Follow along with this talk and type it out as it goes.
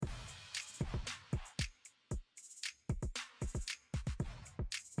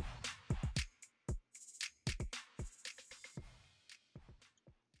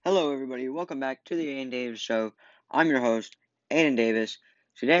Hello, everybody. Welcome back to the Aiden Davis Show. I'm your host, Aiden Davis.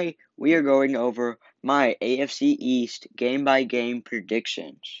 Today, we are going over my AFC East game-by-game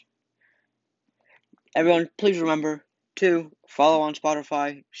predictions. Everyone, please remember to follow on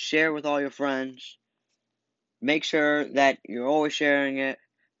Spotify, share with all your friends, make sure that you're always sharing it,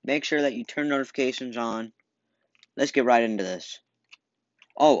 make sure that you turn notifications on. Let's get right into this.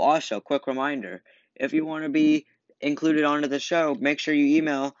 Oh, also, quick reminder, if you want to be included onto the show, make sure you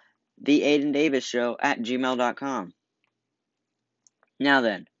email the Aiden Davis Show at gmail.com. Now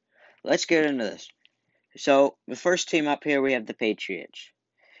then, let's get into this. So, the first team up here, we have the Patriots.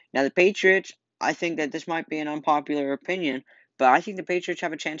 Now, the Patriots, I think that this might be an unpopular opinion, but I think the Patriots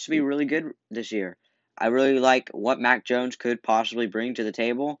have a chance to be really good this year. I really like what Mac Jones could possibly bring to the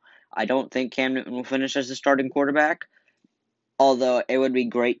table. I don't think Cam Newton will finish as the starting quarterback, although it would be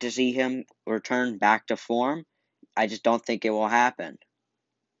great to see him return back to form. I just don't think it will happen.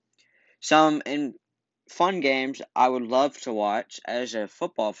 Some fun games I would love to watch as a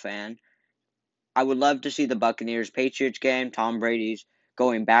football fan. I would love to see the Buccaneers-Patriots game. Tom Brady's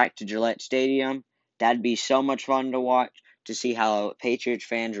going back to Gillette Stadium. That'd be so much fun to watch, to see how Patriots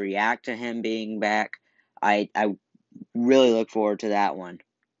fans react to him being back. I really look forward to that one.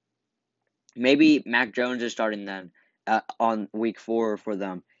 Maybe Mac Jones is starting then on week 4 for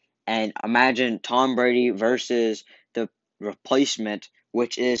them. And imagine Tom Brady versus the replacement,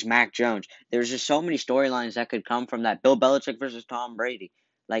 which is Mac Jones. There's just so many storylines that could come from that. Bill Belichick versus Tom Brady.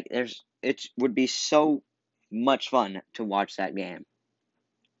 It would be so much fun to watch that game.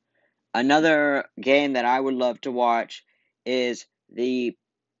 Another game that I would love to watch is the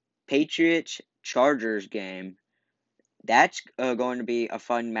Patriots-Chargers game. That's going to be a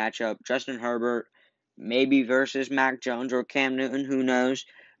fun matchup. Justin Herbert, maybe versus Mac Jones or Cam Newton, who knows?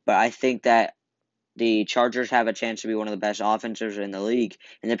 But I think that the Chargers have a chance to be one of the best offenses in the league,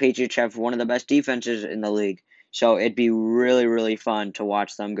 and the Patriots have one of the best defenses in the league. So it'd be really, really fun to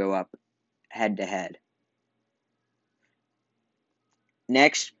watch them go up head to head.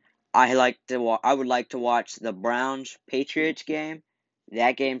 Next, I would like to watch the Browns Patriots game.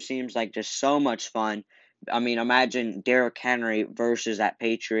 That game seems like just so much fun. I mean, imagine Derrick Henry versus that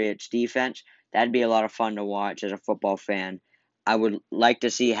Patriots defense. That'd be a lot of fun to watch as a football fan. I would like to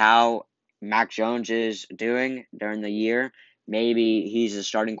see how Mac Jones is doing during the year. Maybe he's the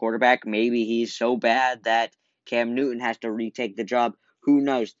starting quarterback. Maybe he's so bad that Cam Newton has to retake the job. Who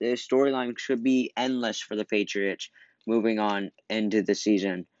knows? The storyline should be endless for the Patriots moving on into the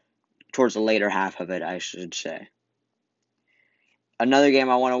season, towards the later half of it, I should say. Another game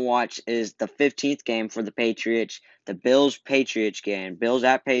I want to watch is the 15th game for the Patriots, the Bills-Patriots game. Bills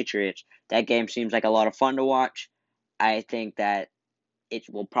at Patriots. That game seems like a lot of fun to watch. I think that it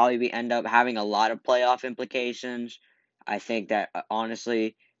will probably end up having a lot of playoff implications. I think that,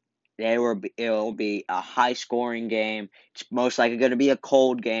 honestly, it will be a high-scoring game. It's most likely going to be a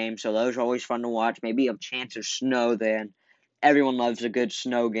cold game, so those are always fun to watch. Maybe a chance of snow then. Everyone loves a good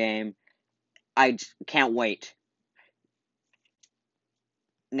snow game. I can't wait.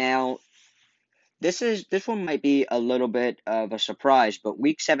 Now, this one might be a little bit of a surprise, but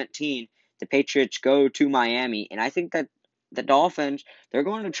Week 17, the Patriots go to Miami, and I think that the Dolphins, they're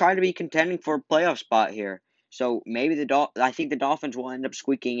going to try to be contending for a playoff spot here. So maybe I think the Dolphins will end up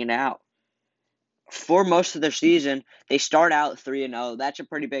squeaking it out. For most of their season, they start out 3-0. That's a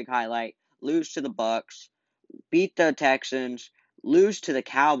pretty big highlight. Lose to the Bucks, beat the Texans, lose to the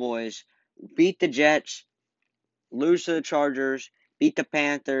Cowboys, beat the Jets, lose to the Chargers, beat the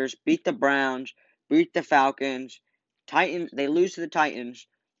Panthers, beat the Browns, beat the Falcons, they lose to the Titans,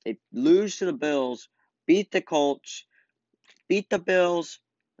 they lose to the Bills, beat the Colts, beat the Bills,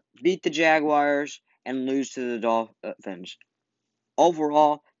 beat the Jaguars, and lose to the Dolphins.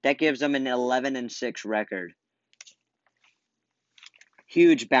 Overall, that gives them an 11-6 record.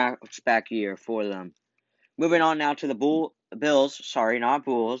 Huge bounce-back year for them. Moving on now to the Bills. Sorry, not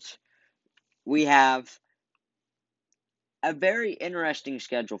Bulls. We have a very interesting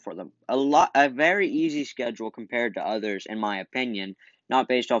schedule for them. A very easy schedule compared to others, in my opinion. Not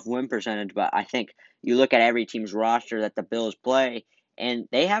based off win percentage, but I think you look at every team's roster that the Bills play, and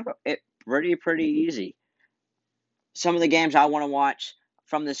they have it pretty easy. Some of the games I want to watch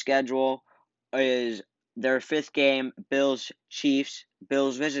from the schedule is their 5th game, Bills-Chiefs.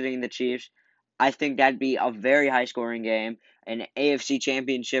 Bills visiting the Chiefs. I think that'd be a very high-scoring game. An AFC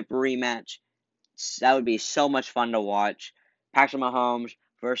Championship rematch. That would be so much fun to watch. Patrick Mahomes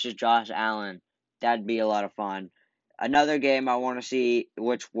versus Josh Allen. That'd be a lot of fun. Another game I want to see,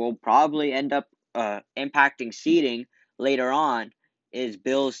 which will probably end up impacting seeding later on, is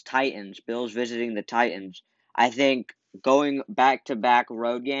Bills-Titans. Bills visiting the Titans. I think going back-to-back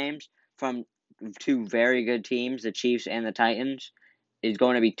road games from two very good teams, the Chiefs and the Titans, is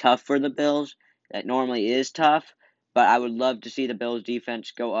going to be tough for the Bills. That normally is tough, but I would love to see the Bills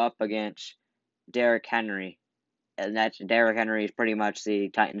defense go up against Derrick Henry. And that's Derrick Henry is pretty much the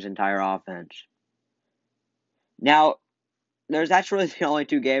Titans' entire offense. Now, that's really the only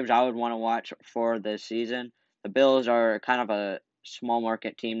two games I would want to watch for this season. The Bills are kind of a small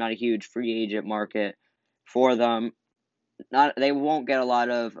market team, not a huge free agent market for them. They won't get a lot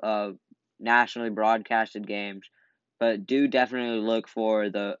of nationally broadcasted games, but do definitely look for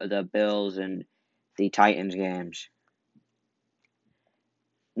the Bills and the Titans games.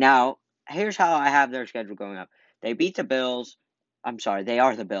 Now, here's how I have their schedule going up. They beat the Bills. I'm sorry, they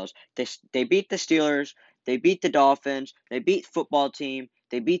are the Bills. They beat the Steelers. They beat the Dolphins. They beat the football team.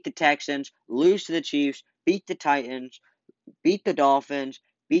 They beat the Texans. Lose to the Chiefs. Beat the Titans. Beat the Dolphins.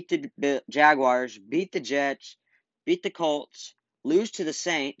 Beat the Jaguars. Beat the Jets. Beat the Colts. Lose to the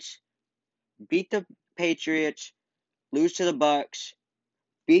Saints. Beat the Patriots. Lose to the Bucks.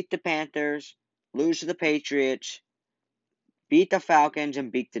 Beat the Panthers. Lose to the Patriots. Beat the Falcons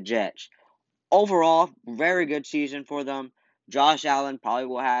and beat the Jets. Overall, very good season for them. Josh Allen probably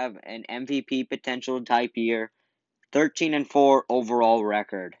will have an MVP potential type year. 13-4 overall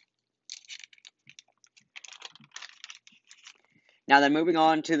record. Now then, moving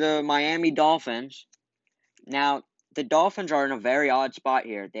on to the Miami Dolphins. Now, the Dolphins are in a very odd spot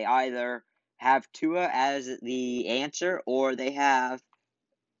here. They either have Tua as the answer or they have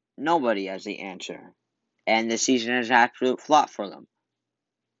nobody as the answer. And this season is an absolute flop for them.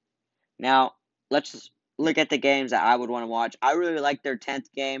 Now, let's look at the games that I would want to watch. I really like their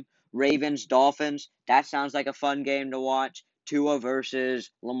 10th game, Ravens-Dolphins. That sounds like a fun game to watch. Tua versus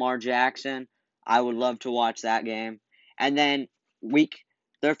Lamar Jackson. I would love to watch that game. And then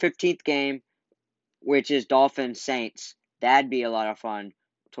their 15th game, which is Dolphins-Saints. That'd be a lot of fun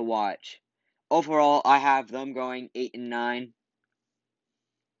to watch. Overall, I have them going 8-9.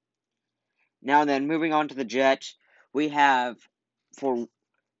 Now then, moving on to the Jets, we have for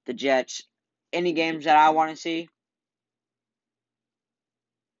the Jets any games that I want to see.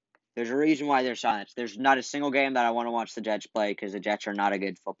 There's a reason why they're silenced. There's not a single game that I want to watch the Jets play because the Jets are not a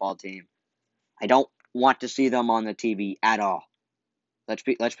good football team. I don't want to see them on the TV at all. Let's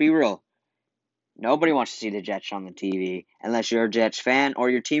be real. Nobody wants to see the Jets on the TV unless you're a Jets fan or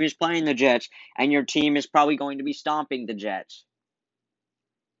your team is playing the Jets and your team is probably going to be stomping the Jets.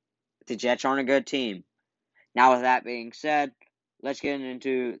 The Jets aren't a good team. Now, with that being said, let's get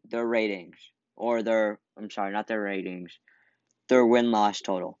into their ratings. Not their ratings, their win-loss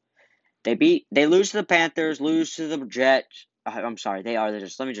total. They lose to the Panthers, lose to the Jets. I'm sorry, they are the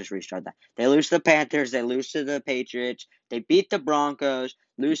Jets. Let me just restart that. They lose to the Panthers, they lose to the Patriots, they beat the Broncos,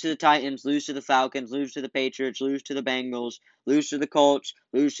 lose to the Titans, lose to the Falcons, lose to the Patriots, lose to the Bengals, lose to the Colts,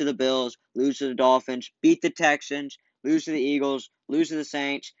 lose to the Bills, lose to the Dolphins, beat the Texans, lose to the Eagles, lose to the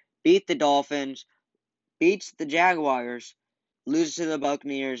Saints, beat the Dolphins, beats the Jaguars, loses to the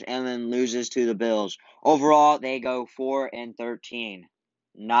Buccaneers, and then loses to the Bills. Overall, they go 4-13.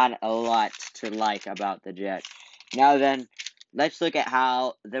 Not a lot to like about the Jets. Now then, let's look at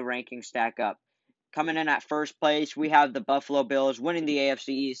how the rankings stack up. Coming in at first place, we have the Buffalo Bills winning the AFC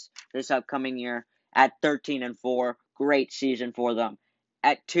East this upcoming year at 13-4. Great season for them.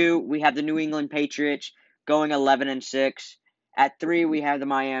 At 2, we have the New England Patriots going 11-6. At 3, we have the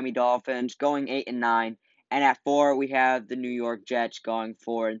Miami Dolphins going 8-9. And at 4, we have the New York Jets going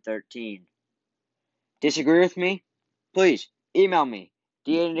 4-13. Disagree with me? Please email me,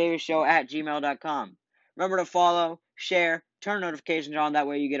 theaidendavisshow@gmail.com. Remember to follow, share, turn notifications on. That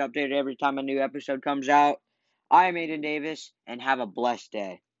way you get updated every time a new episode comes out. I am Aiden Davis, and have a blessed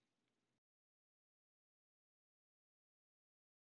day.